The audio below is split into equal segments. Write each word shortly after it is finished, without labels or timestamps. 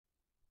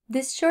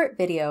This short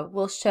video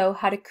will show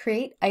how to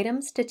create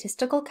item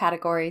statistical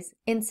categories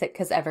in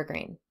Sitka's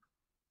Evergreen.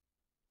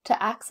 To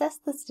access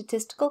the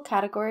Statistical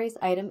Categories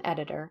Item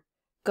Editor,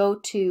 go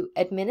to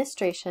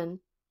Administration,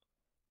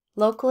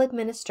 Local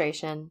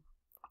Administration,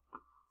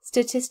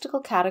 Statistical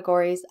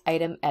Categories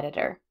Item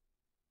Editor.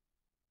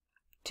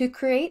 To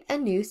create a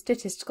new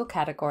statistical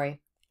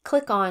category,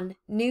 click on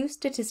New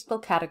Statistical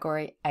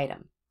Category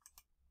Item.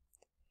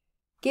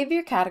 Give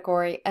your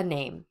category a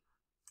name.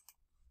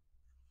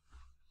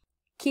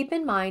 Keep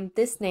in mind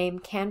this name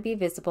can be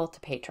visible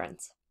to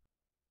patrons.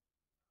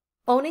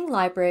 Owning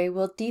Library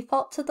will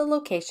default to the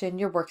location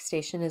your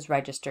workstation is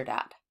registered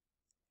at.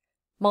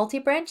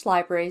 Multi-branch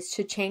libraries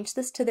should change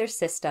this to their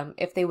system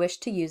if they wish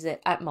to use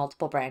it at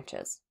multiple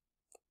branches.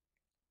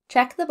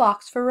 Check the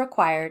box for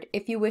Required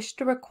if you wish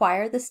to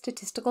require the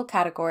statistical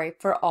category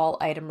for all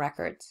item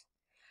records.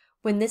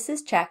 When this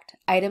is checked,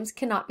 items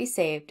cannot be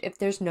saved if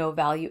there's no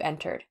value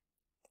entered.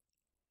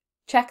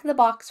 Check the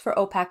box for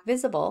Opaque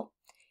Visible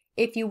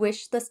if you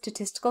wish the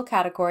statistical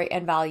category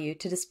and value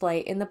to display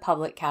in the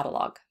public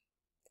catalog.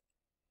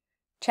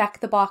 Check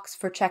the box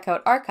for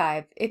Checkout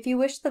Archive if you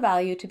wish the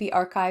value to be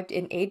archived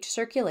in age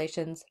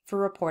circulations for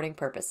reporting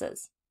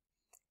purposes.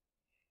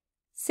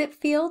 SIP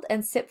field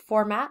and SIP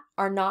format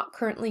are not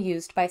currently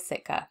used by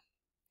Sitka.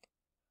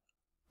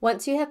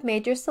 Once you have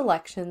made your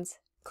selections,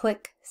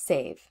 click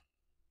Save.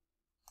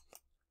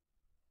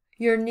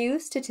 Your new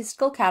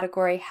statistical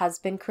category has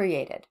been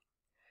created.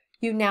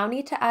 You now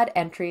need to add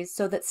entries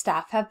so that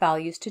staff have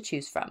values to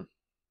choose from.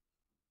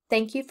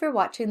 Thank you for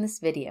watching this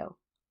video.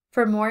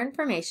 For more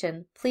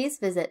information, please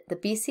visit the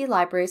BC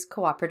Libraries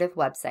Cooperative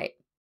website.